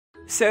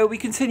So we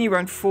continue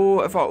round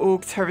 4 of our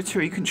org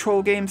territory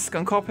control game,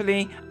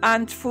 Skunkopoly,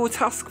 and for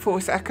Task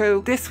Force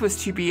Echo, this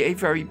was to be a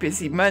very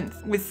busy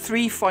month, with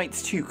 3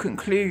 fights to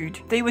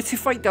conclude. They were to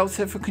fight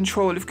Delta for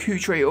control of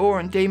Kudre Ore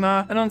on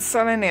Daymar, and on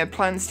Sullen they had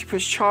plans to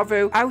push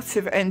Charvo out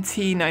of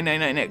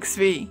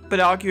NT-999XV. But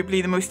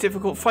arguably the most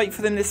difficult fight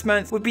for them this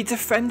month would be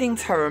defending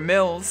Terra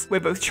Mills, where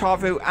both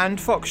Charvo and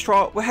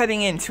Foxtrot were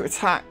heading in to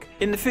attack,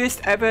 in the first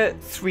ever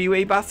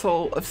 3-way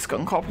battle of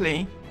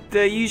Skunkopoly.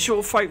 The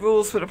usual fight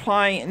rules would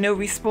apply: no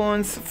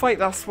respawns, fight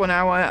lasts 1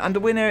 hour, and the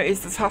winner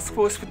is the task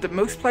force with the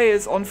most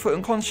players on foot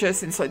and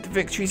conscious inside the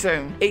victory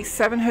zone, a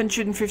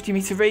 750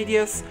 meter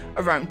radius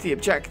around the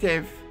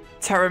objective.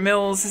 Terra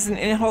Mills is an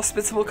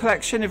inhospitable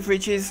collection of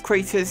ridges,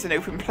 craters and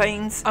open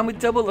plains, and with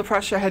double the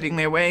pressure heading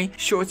their way,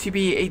 sure to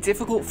be a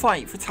difficult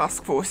fight for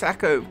Task Force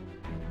Echo.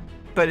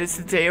 But as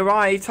the day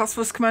arrived, Task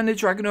Force Commander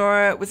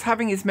Dragonora was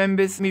having his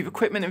members move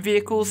equipment and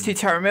vehicles to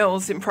Terra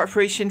Mills in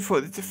preparation for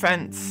the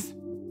defence.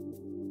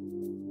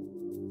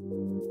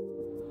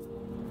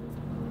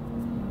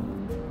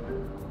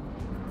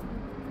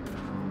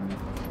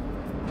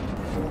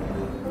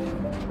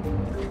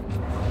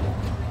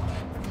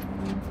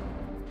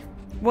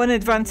 One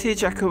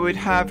advantage Echo would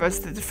have as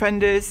the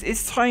defenders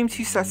is time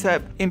to set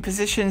up in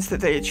positions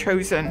that they had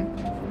chosen.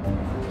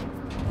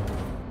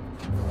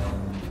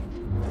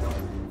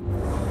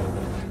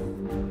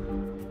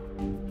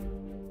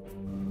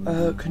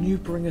 Can you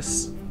bring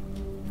us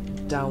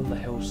down the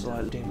hill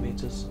slightly, 15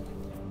 meters?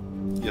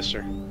 Yes,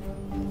 sir. Thank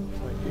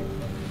you.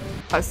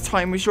 As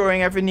time was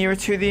drawing ever nearer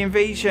to the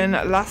invasion,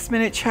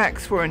 last-minute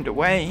checks were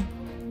underway.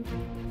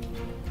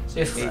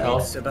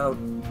 It's about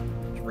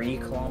 3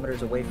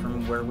 kilometers away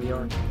from where we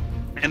are.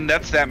 And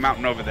that's that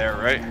mountain over there,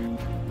 right?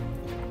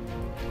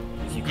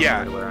 If you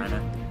come over to where I'm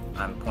at,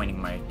 I'm pointing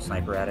my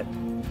sniper at it.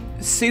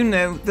 Soon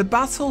though, the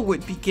battle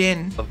would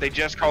begin. They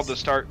just called the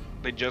start.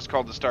 They just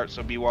called the start,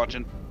 so be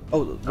watching.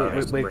 Oh,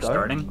 we're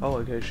starting? Oh,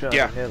 okay, sure.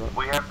 Yeah. I can hear that.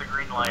 We have the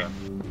green light.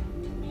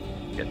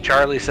 Yeah,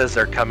 Charlie says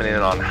they're coming in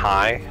on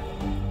high.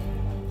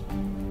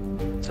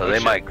 So they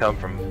might come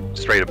from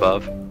straight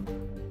above.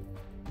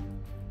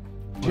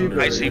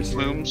 I see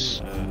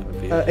plumes.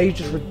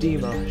 Aegis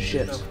Redeemer,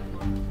 shit.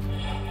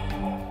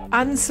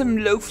 And some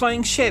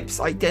low-flying ships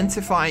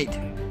identified.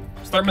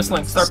 Start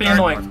missiling, start being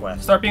annoying.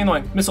 Start being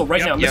annoying. Missile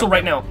right now, missile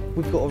right now.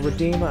 We've got a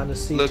Redeemer and a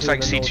C2. Looks like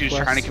C2's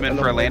trying to come in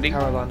for a landing.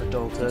 Carolina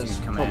Delta's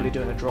probably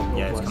doing a drop.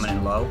 Yeah, it's coming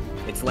in low.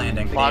 It's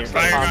landing. Fire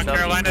on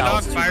Carolina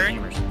Dog,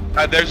 firing.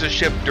 There's a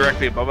ship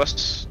directly above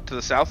us to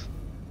the south.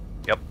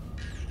 Yep.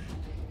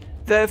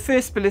 The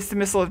first ballista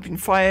missile had been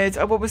fired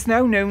at what was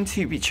now known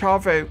to be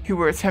Charvo, who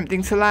were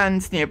attempting to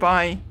land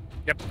nearby.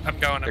 Yep, I'm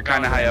going. They're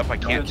kind of high up. I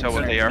can't tell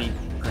what they are.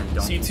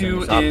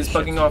 C2 is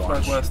bugging off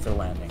northwest. The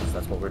landings.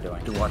 That's what we're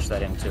doing. To watch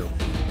that in too,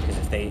 because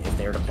if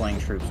they're deploying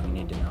troops, we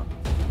need to know.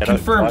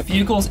 Confirm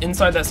vehicles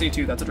inside that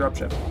C2. That's a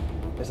dropship.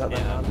 Is that the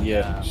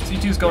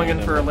C2's going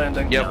in for a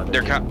landing. Yep,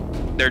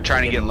 they're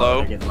trying to get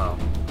low.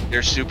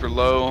 They're super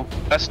low.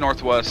 That's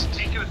northwest.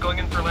 C2 is going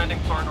in for a landing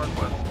far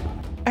northwest.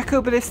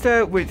 Echo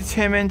Ballista were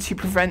determined to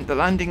prevent the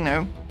landing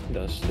now.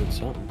 Did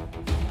something.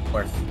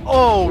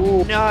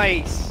 Oh,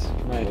 nice!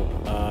 Right.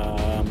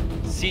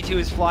 C2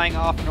 is flying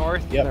off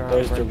north. Yep,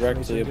 they're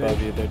directly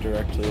above you. They're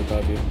directly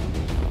above you.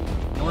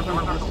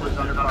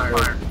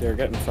 They're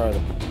getting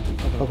farther.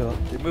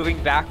 They're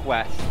moving back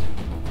west.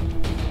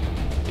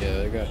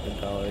 Yeah, they got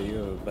Impala. You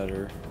have a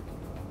better.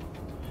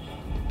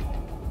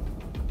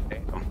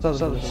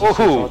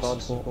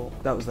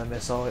 That was their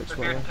missile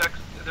explosion.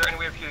 Is there any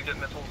way for you to get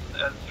missiles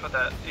as for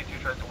that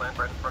C2 tries to land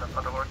right in front of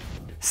Underlord?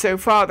 So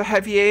far, the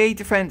heavy AA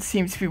defense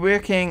seemed to be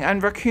working,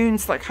 and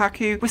raccoons like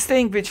Haku were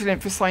staying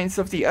vigilant for signs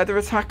of the other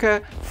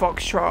attacker,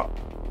 Foxtrot.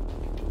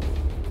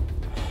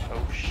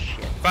 Oh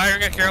shit.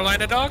 Firing at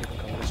Carolina Dog?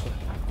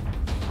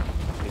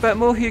 But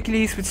more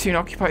Hercules would soon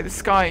occupy the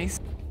skies.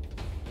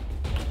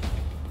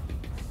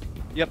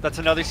 Yep, that's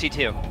another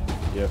C2.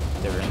 Yep.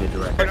 They're in the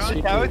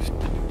direction.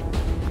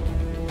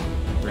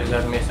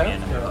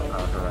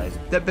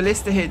 The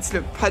ballista hits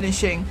looked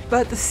punishing,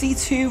 but the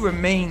C2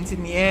 remained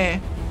in the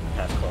air.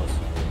 That's close.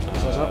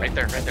 Right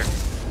there, right there.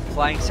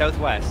 Flying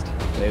southwest.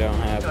 They don't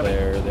have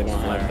their.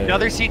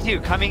 Another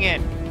C2 coming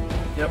in.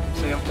 Yep,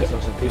 see him. Two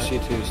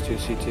C2s, two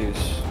C2s.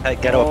 Hey,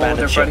 get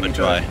abandoned ship and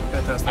try.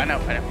 I know.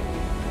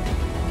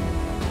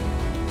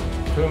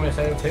 Two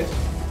missiles hit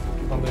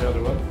on the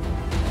other one.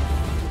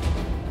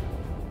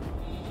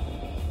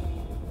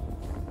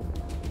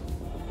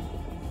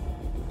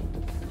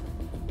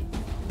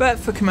 But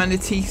for Commander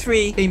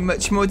T3, a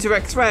much more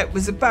direct threat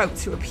was about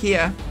to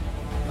appear.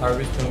 Are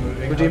we still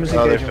moving? Redeemer's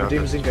engaging,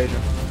 Redeemer's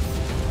engaging.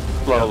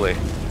 Slowly.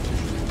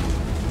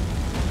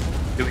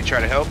 Do we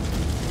try to help?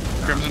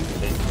 Crimson?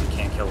 We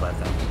can't kill that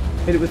thing.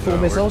 Hit it with 4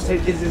 missiles.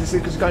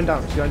 It's going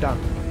down, it's going down.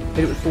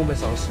 Hit it with 4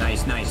 missiles.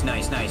 Nice.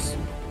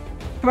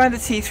 Commander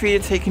T3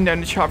 had taken down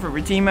the Charvo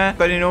Redeemer,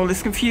 but in all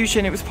this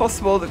confusion, it was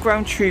possible that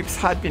ground troops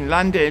had been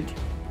landed.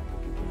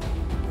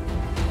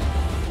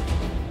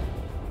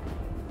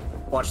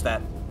 Watch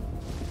that.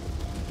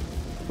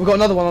 We've got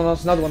another one on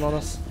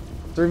us,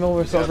 3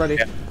 more missiles ready.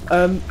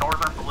 Northern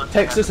ballista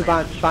Texas,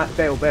 bail.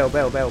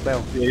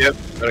 Yep.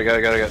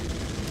 Got it.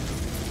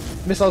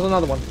 Missiles,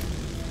 another one.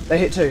 They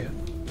hit 2.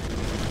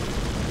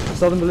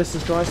 Southern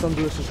ballista's dry.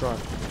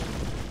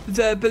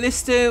 The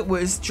ballista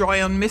was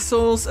dry on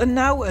missiles and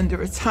now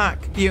under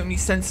attack. The only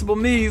sensible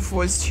move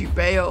was to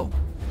bail.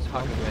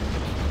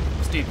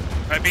 Steve,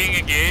 am I being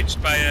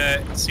engaged by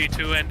a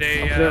C2 and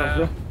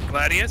a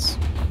Gladius?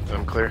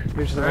 I'm clear.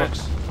 Move to the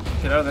rocks.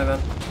 Get out of there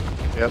then.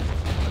 Yep.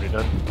 Already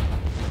done.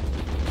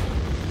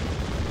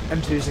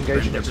 M2's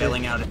engaging. They're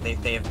bailing out.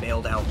 They have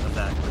bailed out of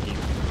that.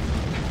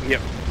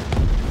 Yep.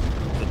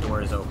 The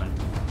door is open.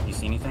 You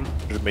see anything?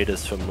 100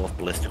 meters from North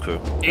Ballista Crew.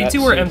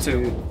 A2 or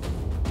M2?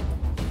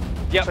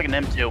 Yep. It's like an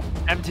M2.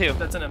 M2.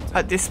 That's an M2.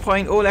 At this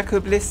point, all Echo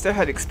Ballista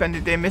had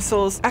expended their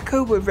missiles.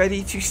 Echo were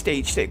ready to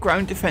stage their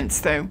ground defense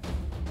though.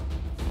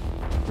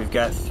 We've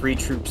got 3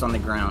 troops on the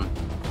ground.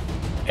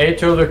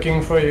 A2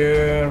 looking for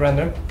you,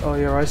 Random. Oh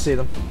yeah, I see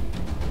them.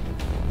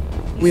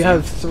 We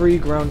have 3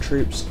 ground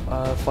troops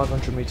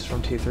 500 meters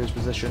from T3's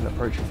position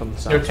approaching from the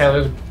south. Your tail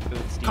is...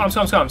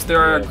 Comms.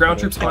 There are ground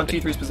troops on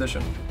T3's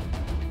position.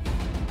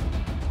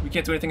 We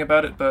can't do anything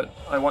about it, but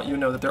I want you to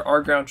know that there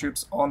are ground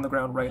troops on the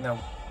ground right now.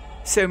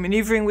 So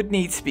maneuvering would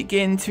need to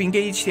begin to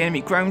engage the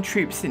enemy ground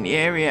troops in the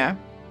area.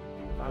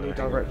 Only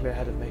directly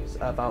ahead of me,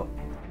 about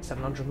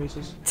 700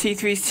 meters.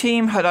 T3's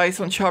team had eyes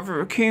on Charvo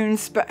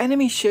raccoons, but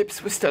enemy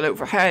ships were still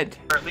overhead.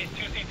 There are at least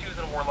 2 C2s and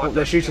a Warlock. Oh,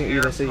 they're shooting at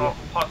you, they see you.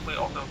 Possibly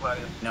also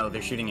Gladius. No,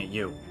 they're shooting at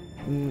you.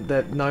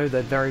 They're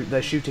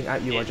shooting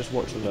at you. I just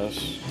watched them.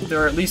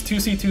 There are at least 2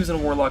 C2s and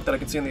a Warlock that I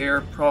can see in the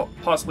air,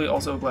 possibly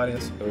also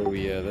Gladius. Oh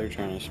yeah, they're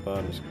trying to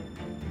spot us.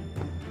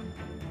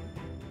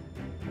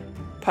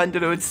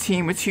 Pandalord's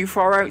team were too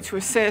far out to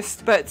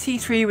assist, but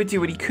T3 would do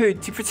what he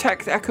could to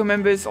protect Echo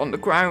members on the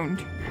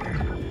ground.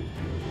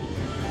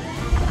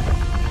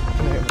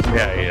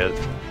 Yeah, he is.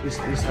 He's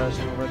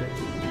hurting already.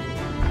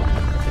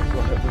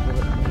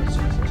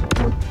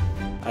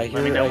 I hear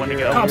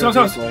Comms.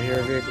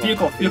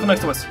 Vehicle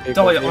next to us.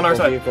 Dahlia on our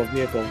side.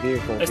 Vehicle.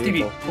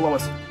 STV below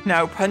us.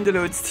 Now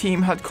Pandalord's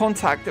team had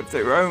contact of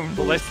their own.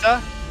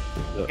 Ballista?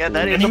 Yeah,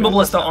 that is. Enemy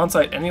ballista on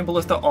site.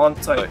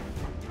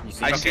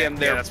 I see him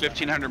there. That's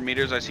 1,500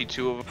 meters. I see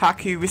 2 of them.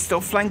 Haku was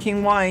still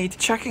flanking wide,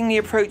 checking the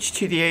approach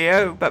to the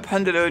AO, but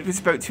Pandalord was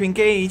about to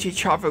engage a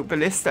Charvo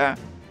ballista.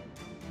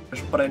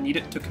 But I need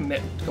it to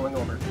commit to going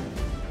over.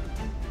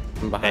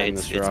 I'm behind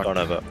this rock. It's gone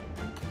over.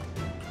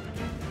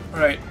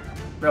 Alright,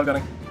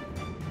 railgunning.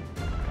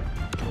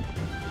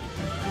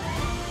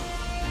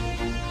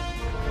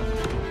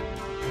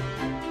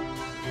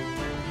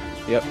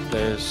 Yep,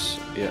 there's...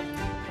 yeah.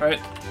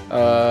 Alright.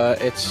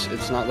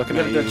 It's not looking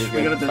We at got a you. ditch,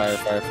 we got a ditch.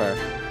 Fire.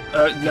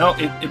 No,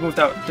 it moved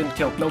out. Didn't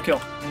kill. No kill.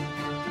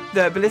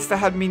 The ballista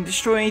had been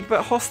destroyed,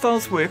 but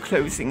hostiles were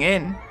closing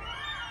in.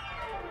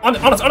 On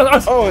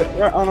us! Oh,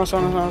 right, on us.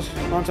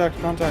 Contact.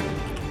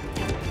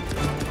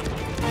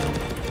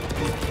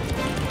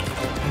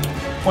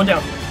 One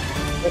down.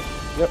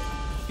 Yep.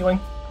 Healing.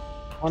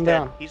 One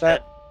down. He's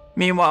dead.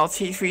 Meanwhile,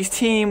 T3's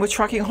team were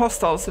tracking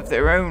hostiles of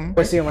their own.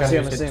 I see him.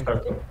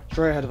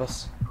 Straight ahead of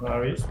us.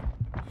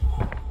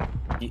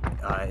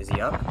 Is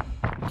he up?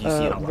 Do you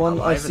see it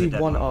I see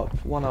one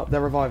up.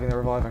 They're reviving.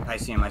 I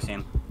see him.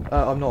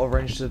 I'm not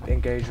arranged to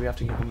engage. We have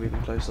to keep him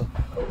moving closer.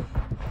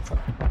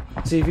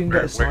 See if you can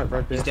get a sight,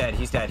 Red Beard.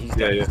 He's dead.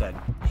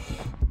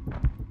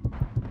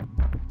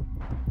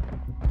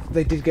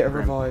 They did get a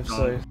revive,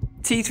 so...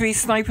 T3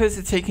 snipers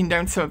had taken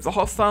down some of the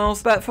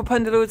hostiles, but for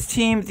Pandalord's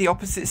team, the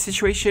opposite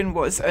situation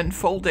was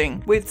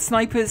unfolding, with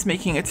snipers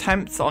making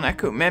attempts on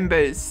Echo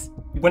members.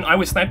 When I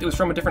was sniped, it was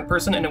from a different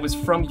person, and it was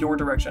from your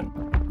direction.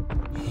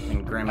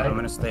 And Grim, I'm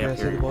gonna stay up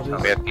here.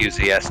 We have to use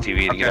the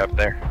STV to get up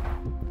there.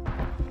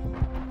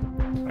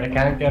 I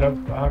can't get up,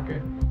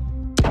 okay.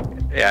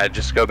 Yeah,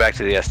 just go back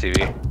to the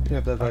STV. Yeah,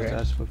 they're both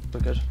dead. We're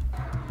good.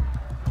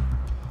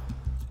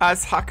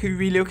 As Haku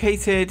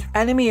relocated,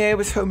 enemy air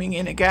was homing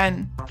in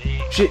again.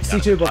 Shit,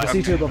 C2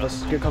 above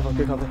us. Good cover.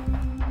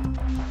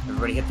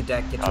 Everybody hit the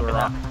deck, get to a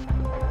rock.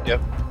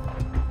 Yep.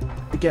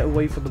 Get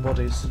away from the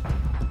bodies.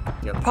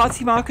 Yep.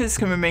 Party markers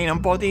can remain on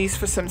bodies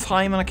for some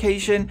time on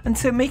occasion, and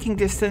so making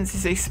distance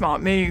is a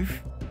smart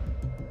move.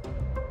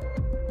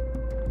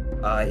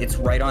 It's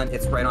right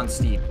on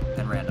Steve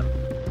and Random.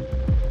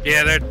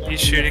 Yeah, he's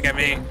shooting at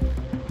me.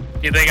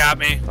 Yeah, they got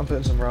me. I'm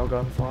putting some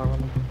railgun fire on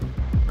them.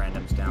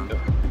 Random's down.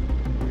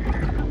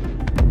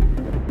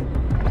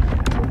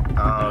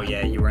 Oh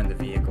yeah, you were in the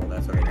vehicle,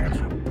 that's why they got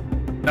you.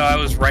 No, I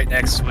was right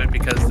next to it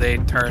because they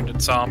turned and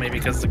saw me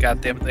because the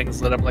goddamn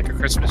thing's lit up like a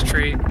Christmas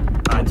tree.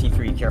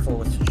 T3, careful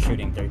with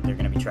shooting. They're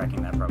gonna be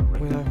tracking that probably.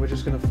 We know, we're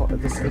just gonna fight.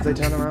 If they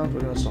turn around,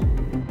 we're gonna stop.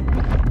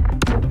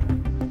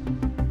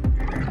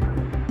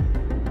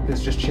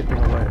 It's just chipping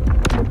away.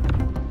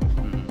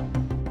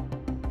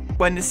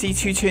 When the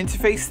C2 turned to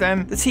face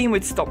them, the team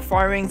would stop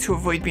firing to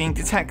avoid being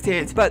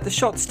detected, but the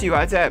shots do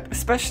add up,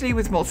 especially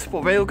with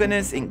multiple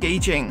railgunners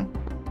engaging.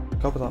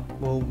 Copy that.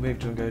 We'll move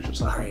to engage at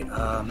some point.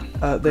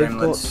 Alright, they've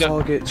got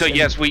targets. So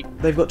yes,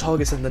 they've got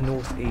targets in the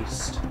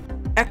northeast.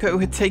 Echo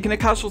had taken a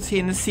casualty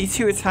in the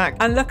C2 attack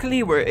and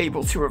luckily were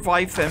able to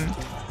revive them.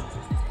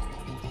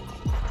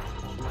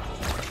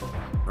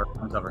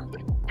 cover.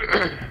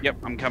 Yep,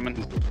 I'm coming.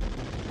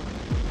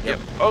 Yep.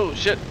 Oh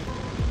shit.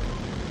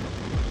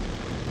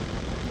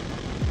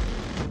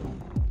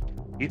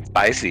 He's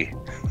spicy.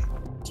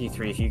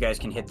 T3, if you guys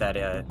can hit that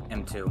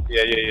M2.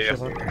 Yeah.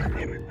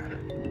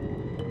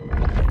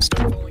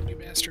 Stop following you,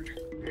 bastard.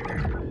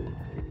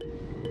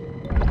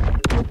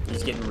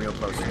 He's getting real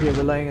close. Yeah,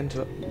 we're laying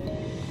into it.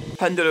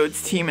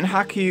 Thunderlord's team and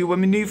Haku were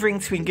maneuvering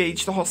to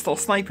engage the hostile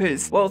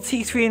snipers, while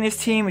T3 and his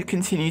team would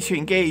continue to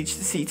engage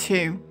the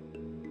C2.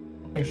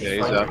 Yeah,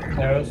 he's up.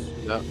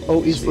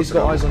 Oh, he's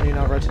got eyes on you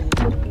now, Red.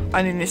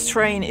 And in this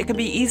terrain, it can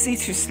be easy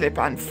to slip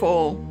and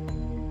fall.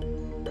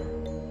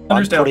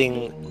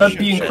 Understand, but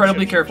be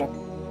incredibly careful.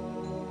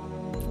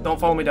 Don't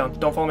follow me down.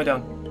 Don't follow me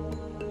down.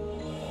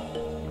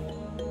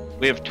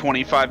 We have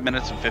 25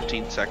 minutes and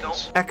 15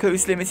 seconds.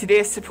 Echo's limited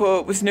air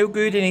support was no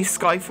good in a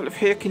sky full of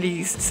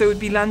Hercules, so would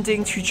be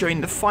landing to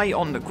join the fight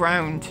on the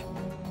ground.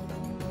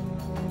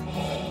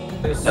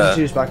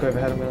 M2's back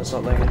overhead, I'm going to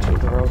start laying into it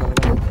with the Railgun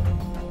again.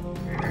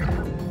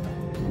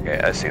 Okay,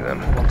 I see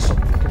them. Come on, stop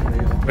fucking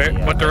moving. Wait,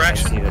 what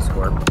direction? I see the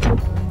score.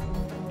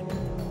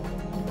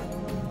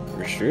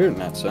 We're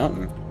shooting at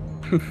something.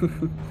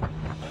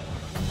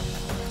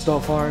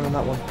 Start firing on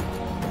that one.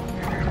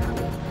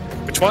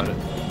 Which one?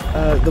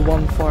 The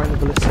one firing the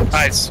ballistics.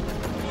 Nice.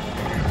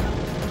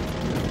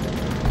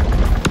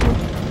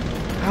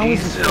 How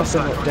is this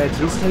fucker not dead?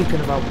 He's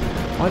taken about...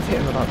 I've hit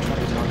him about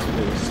 20 times at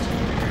least.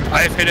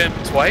 I've hit him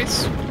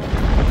twice.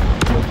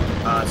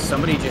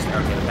 Somebody just...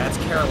 Okay, that's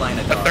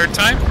Carolina. A third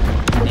time?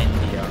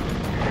 India.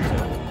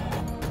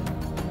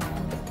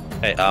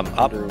 Hey, up,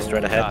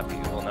 straight ahead.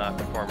 You will not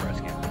perform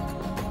rescue.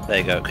 There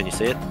you go, can you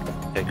see it?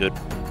 Okay, good.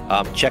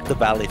 Check the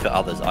valley for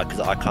others, because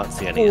I can't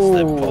see any, so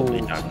they're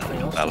probably down in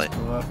the valley.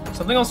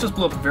 Something else just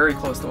blew up very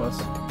close to us.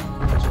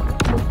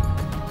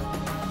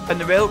 And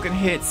the railgun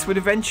hits would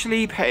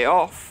eventually pay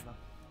off.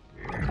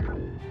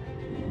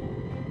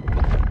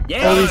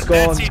 Yeah! Oh, he's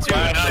gone.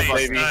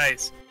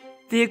 Nice.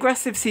 The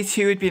aggressive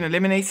C2 had been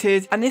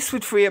eliminated, and this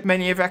would free up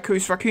many of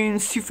Echo's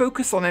raccoons to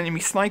focus on enemy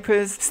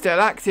snipers still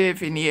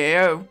active in the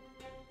AO.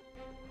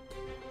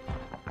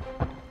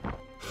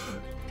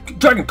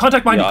 Dragon,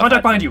 contact behind you!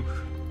 Contact behind you!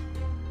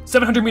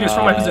 700 meters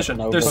from my position.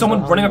 No, There's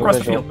someone running across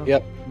the visual. field.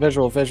 Yep,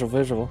 visual.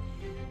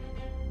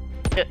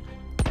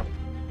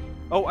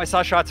 Oh, I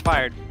saw shots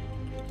fired.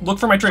 Look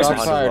for my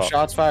tracers.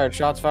 Shots fired.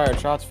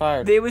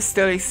 There was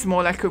still a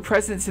small Echo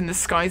presence in the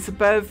skies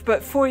above,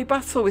 but for a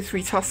battle with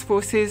 3 task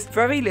forces,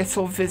 very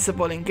little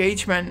visible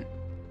engagement.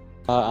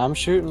 I'm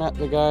shooting at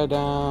the guy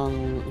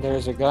down...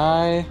 There's a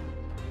guy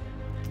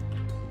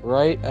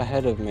right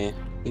ahead of me.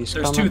 He's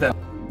There's coming. 2 then.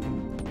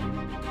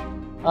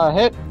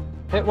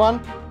 Hit one.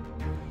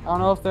 I don't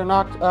know if they're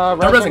knocked. They're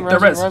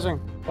Resing.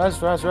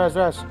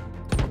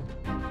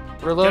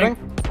 Reloading.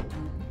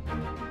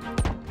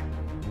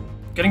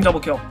 Getting double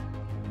kill.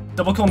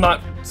 Double kill not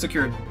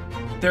secured.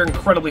 They're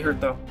incredibly hurt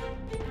though.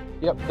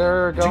 Yep,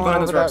 they're going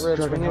behind over those that ridge.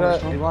 rocks. We need a...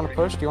 Do you want to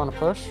push?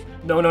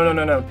 No.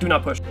 Do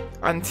not push.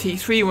 And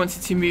T3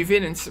 wanted to move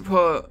in and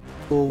support.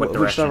 Or What which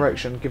direction?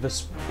 direction? Give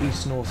us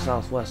east, north,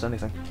 south, west,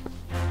 anything.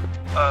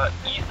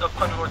 East of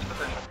Thunderlord's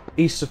position.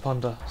 East of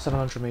Punda,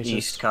 700 meters.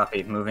 East,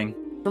 copy, moving.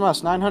 From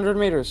us, 900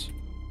 meters.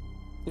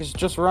 He's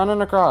just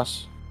running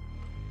across.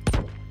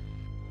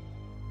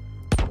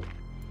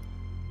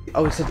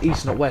 Oh, it said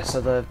east, not west,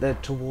 so they're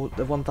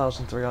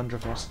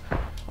 1,300 from us.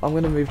 I'm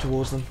gonna move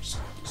towards them,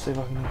 see if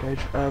I can engage.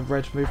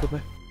 Red, move with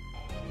me.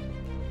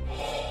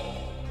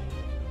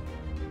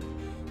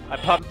 I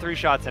pumped 3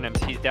 shots in him,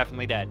 so he's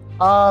definitely dead.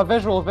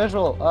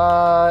 Visual.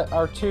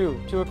 Our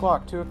 2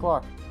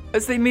 o'clock.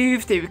 As they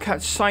moved, they would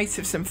catch sight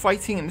of some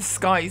fighting in the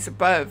skies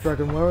above.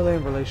 Dragon, where are they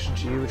in relation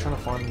to you? We're trying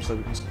to find them so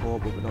we can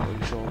support, but we're not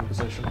really sure on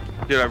position.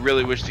 Dude, I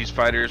really wish these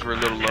fighters were a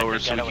little lower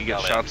so we could get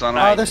shots on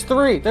them. There's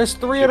 3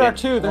 at our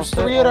 2. There's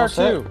 3 at our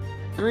 2.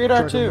 3 at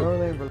our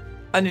 2.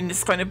 And in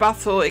this kind of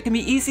battle, it can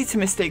be easy to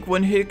mistake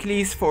one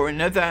Hercules for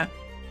another.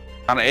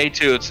 On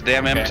A2, it's a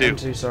damn M2.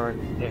 M2, sorry.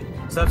 Yeah.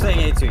 Stop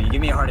saying A2, you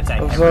give me a heart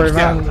attack. I'm sorry,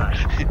 man.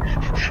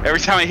 Every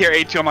time I hear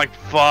A2, I'm like,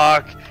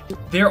 fuck.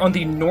 They're on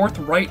the north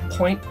right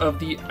point of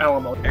the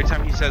Alamo. Every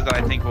time he says that,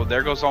 I think, well,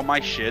 there goes all my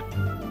shit.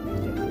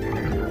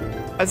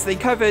 As they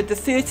covered the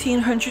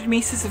 1,300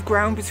 meters of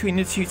ground between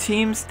the 2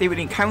 teams, they would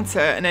encounter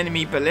an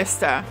enemy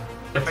ballista.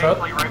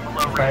 Basically right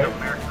below Random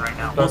American right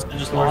now.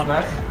 Just launched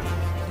that.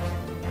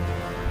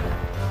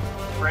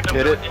 Random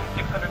Hit it. in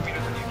 600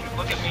 meters, if you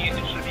look at me, it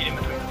should be in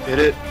between. Hit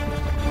it.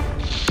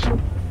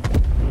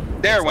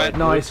 There it went.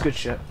 Nice, good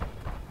shit.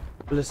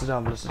 Ballista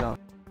down.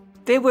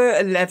 There were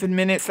 11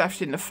 minutes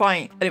left in the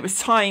fight, and it was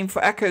time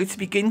for Echo to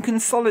begin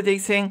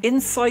consolidating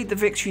inside the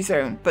victory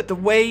zone, but the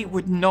way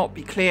would not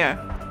be clear.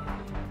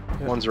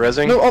 One's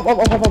rezzing. No, up.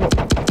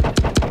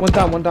 One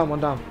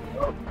down.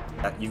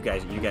 You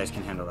guys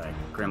can handle that.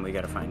 Grim, we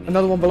gotta find you.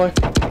 Another one below.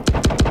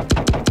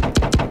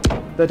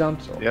 They're down.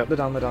 Yep. They're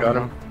down. Got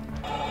him.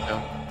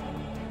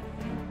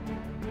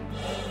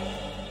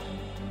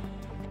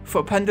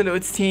 For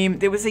Punderlord's team,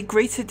 there was a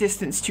greater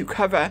distance to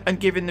cover, and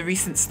given the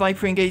recent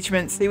sniper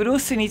engagements, they would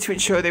also need to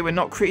ensure they were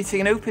not creating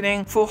an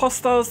opening for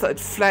hostiles that had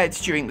fled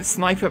during the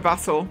sniper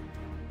battle.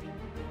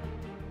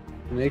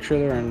 Make sure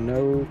there are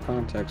no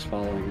contacts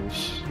following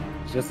us.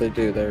 Because if they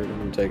do, they're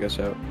going to take us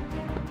out.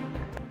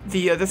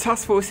 The other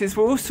task forces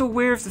were also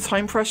aware of the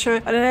time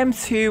pressure, and an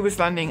M2 was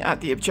landing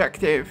at the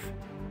objective.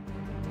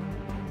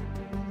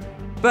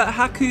 But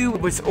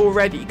Haku was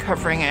already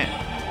covering it.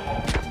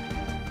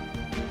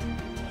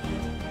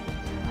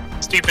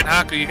 Steve and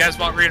Haku, you guys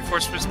want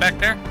reinforcements back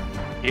there?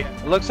 Yeah.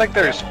 It looks like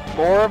there's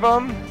 4 of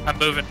them. I'm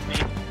moving.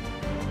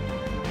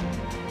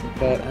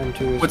 That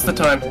M2 is What's the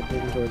time?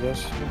 moving towards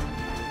us.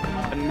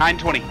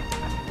 9:20.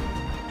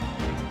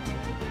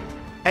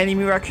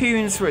 Enemy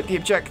raccoons were at the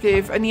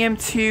objective, and the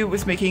M2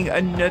 was making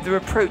another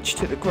approach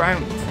to the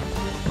ground.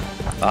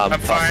 I'm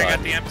firing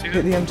at the M2.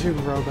 Hit the M2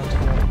 with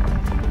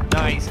Railguns.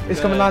 Nice. It's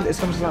coming to land,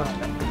 it's coming to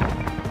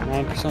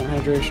land. 9%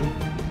 hydration.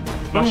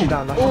 Dash it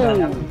down, dash it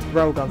down.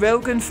 Railgun.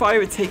 Railgun fire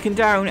had taken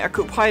down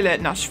Echo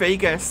Pilot Nash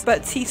Vegas,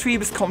 but T3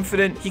 was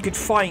confident he could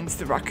find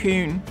the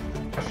raccoon.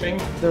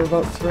 They're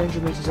about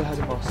 300 meters ahead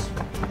of us.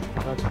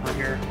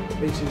 Here.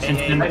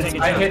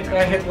 I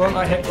hit one.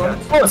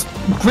 Oh, it's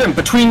Grim,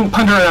 between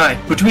Punder and I.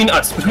 Between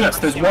us.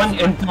 There's one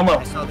in Tomo.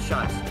 I saw the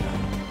shots.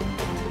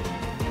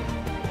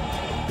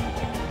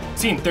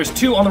 Seen, there's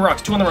 2 on the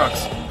rocks,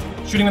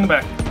 Shooting in the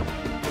back.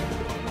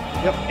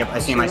 Yep, I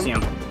see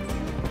him.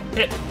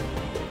 Hit.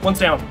 One's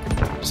down.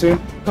 See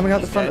him? Coming out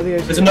the front of the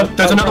A2.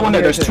 There's another one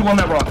there, there's 2 on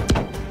that rock.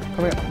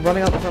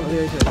 Running out the front of the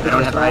A2. I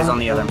don't have eyes on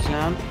the other.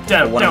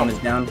 Down, One of them is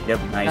down. Yep,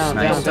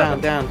 nice.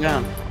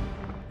 Down.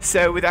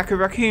 So with Echo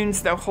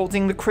Raccoons now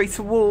holding the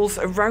crater walls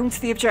around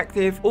the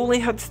objective, all they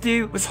had to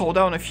do was hold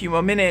on a few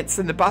more minutes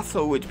and the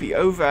battle would be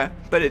over.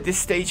 But at this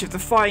stage of the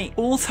fight,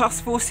 all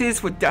task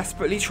forces were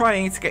desperately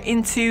trying to get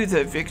into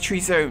the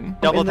victory zone.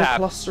 Double in the tap.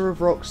 cluster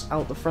of rocks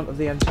out the front of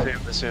the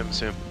M2.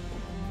 Assume.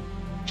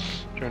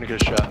 Trying to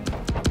get a shot.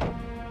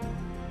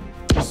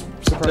 Just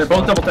suppress They're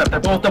both fire.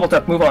 double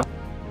tap, move on.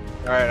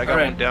 Alright, I got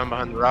one down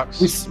behind the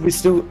rocks. We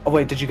still... Oh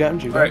wait, did you get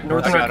him? Alright,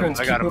 Northern Raccoons,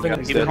 I got keep him.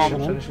 moving. Keep calm.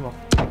 Finish him off.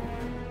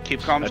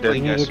 Keep calm, I still,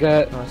 did. you We guys.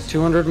 got Nice.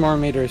 200 more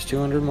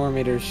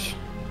meters.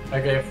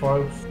 Okay,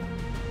 4.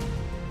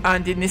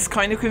 And in this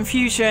kind of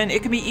confusion,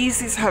 it can be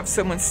easy to have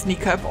someone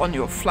sneak up on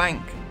your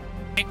flank.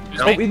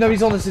 Oh, no,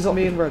 he's on us. He's on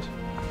me in red.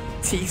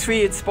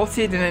 T3 had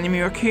spotted an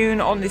enemy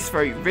raccoon on this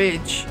very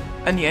ridge,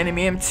 and the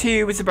enemy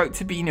M2 was about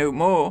to be no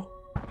more.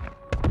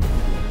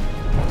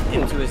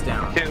 M2 is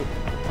down. 2.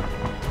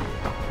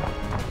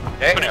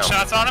 Putting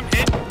shots on him,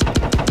 hit.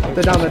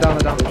 They're down.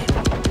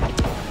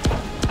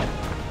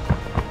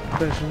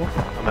 Finish him off.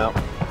 I'm out.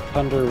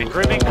 Thunder.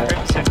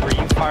 Crimson, were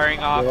you firing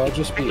off? I'll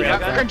just be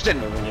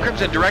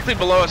Crimson, directly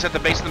below us at the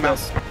base of the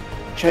mountain.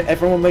 Check,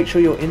 everyone make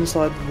sure you're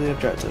inside the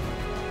objective.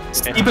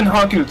 Steve and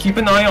Haku, keep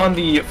an eye on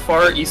the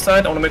far east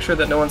side. I want to make sure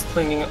that no one's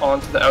clinging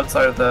onto the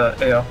outside of the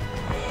AO.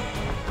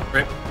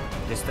 Great.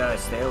 Just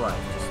stay alive.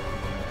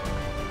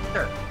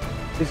 Sure.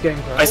 He's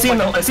getting close. I see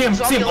him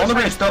on the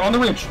ridge. They're on the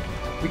ridge.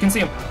 We can see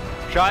him.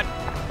 Shot.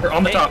 They're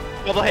on the top.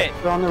 Double hit.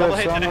 They're on the Double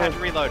ridge, hit, they're on then I the have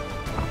to reload.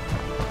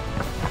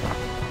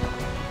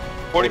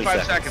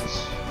 45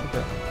 seconds.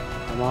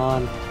 Come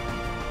on.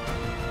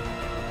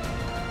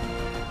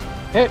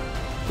 Hit!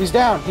 He's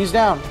down.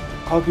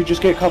 How could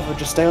just get covered?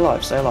 Just stay alive.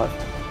 It's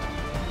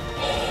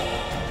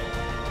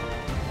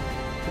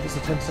a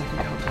 10-second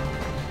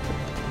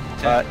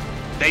countdown.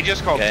 They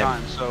just called Okay.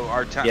 time, so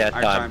our Yeah,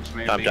 our times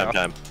may be off.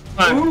 time.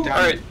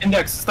 Alright,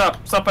 index. Stop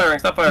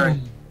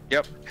firing.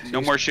 Yep.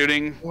 No more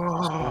shooting. Do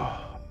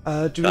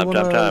we Time.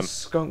 want to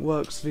Skunk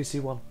Works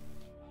VC1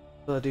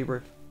 for the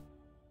debrief?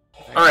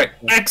 Alright,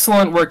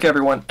 excellent work,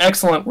 everyone.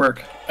 Excellent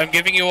work. I'm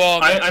giving you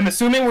all. I'm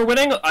assuming we're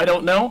winning. I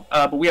don't know,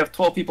 but we have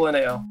 12 people in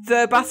AO.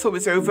 The battle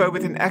was over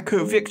with an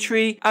Echo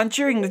victory, and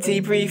during the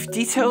debrief,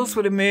 details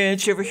would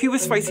emerge over who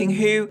was fighting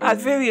who at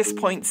various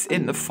points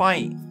in the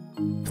fight.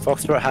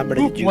 Foxtrot, how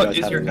many did you What guys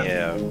is have your in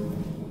the AO?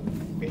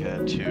 We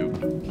had 2.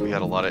 We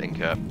had a lot of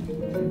in-cap.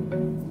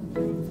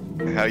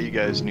 How you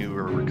guys knew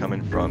where we were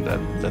coming from,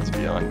 that's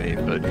beyond me,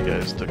 but you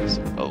guys took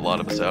a lot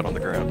of us out on the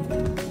ground.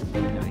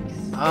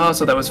 Ah,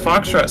 so that was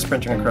Foxtrot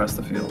sprinting across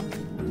the field.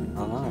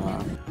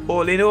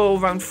 All in all,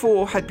 round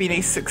 4 had been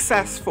a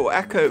success for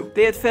Echo.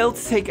 They had failed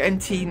to take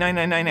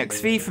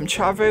NT999XV from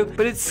Charvo,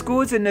 but had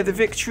scored another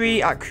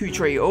victory at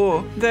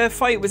Coudray-Or. The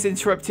fight was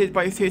interrupted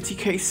by a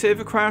 30k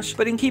server crash,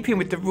 but in keeping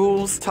with the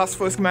rules, Task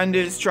Force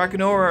commanders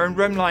Dragonora and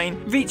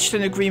Rumline reached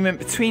an agreement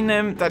between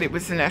them that it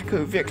was an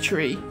Echo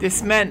victory.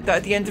 This meant that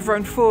at the end of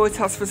round 4,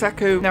 Task Force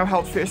Echo now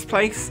held first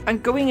place,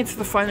 and going into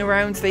the final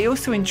round, they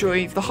also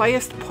enjoyed the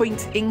highest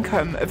point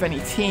income of any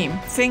team.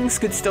 Things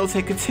could still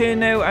take a turn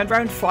though, and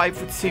round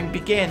 5 would soon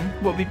begin.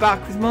 again. We'll be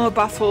back with more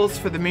battles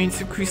for the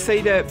Moons of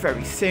Crusader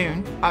very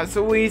soon. As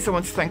always, I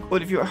want to thank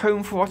all of you at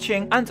home for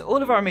watching, and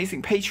all of our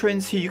amazing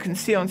patrons who you can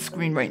see on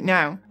screen right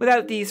now.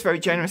 Without these very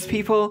generous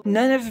people,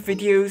 none of the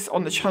videos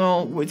on the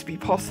channel would be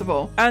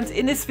possible. And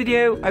in this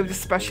video, I would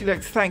especially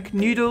like to thank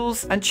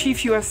Noodles and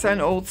Chief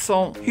USN Old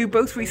Salt, who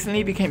both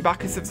recently became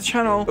backers of the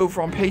channel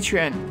over on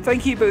Patreon.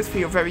 Thank you both for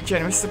your very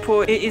generous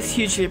support. It is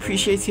hugely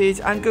appreciated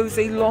and goes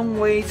a long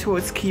way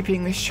towards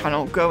keeping this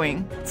channel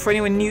going. For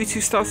anyone new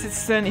to Star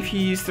Citizen, if you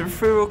use the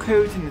referral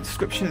code in the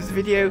description of the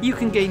video, you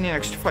can gain an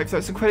extra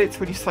 5,000 credits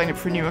when you sign up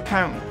for a new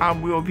account.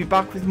 And we will be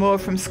back with more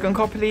from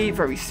Skunkopoly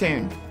very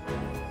soon.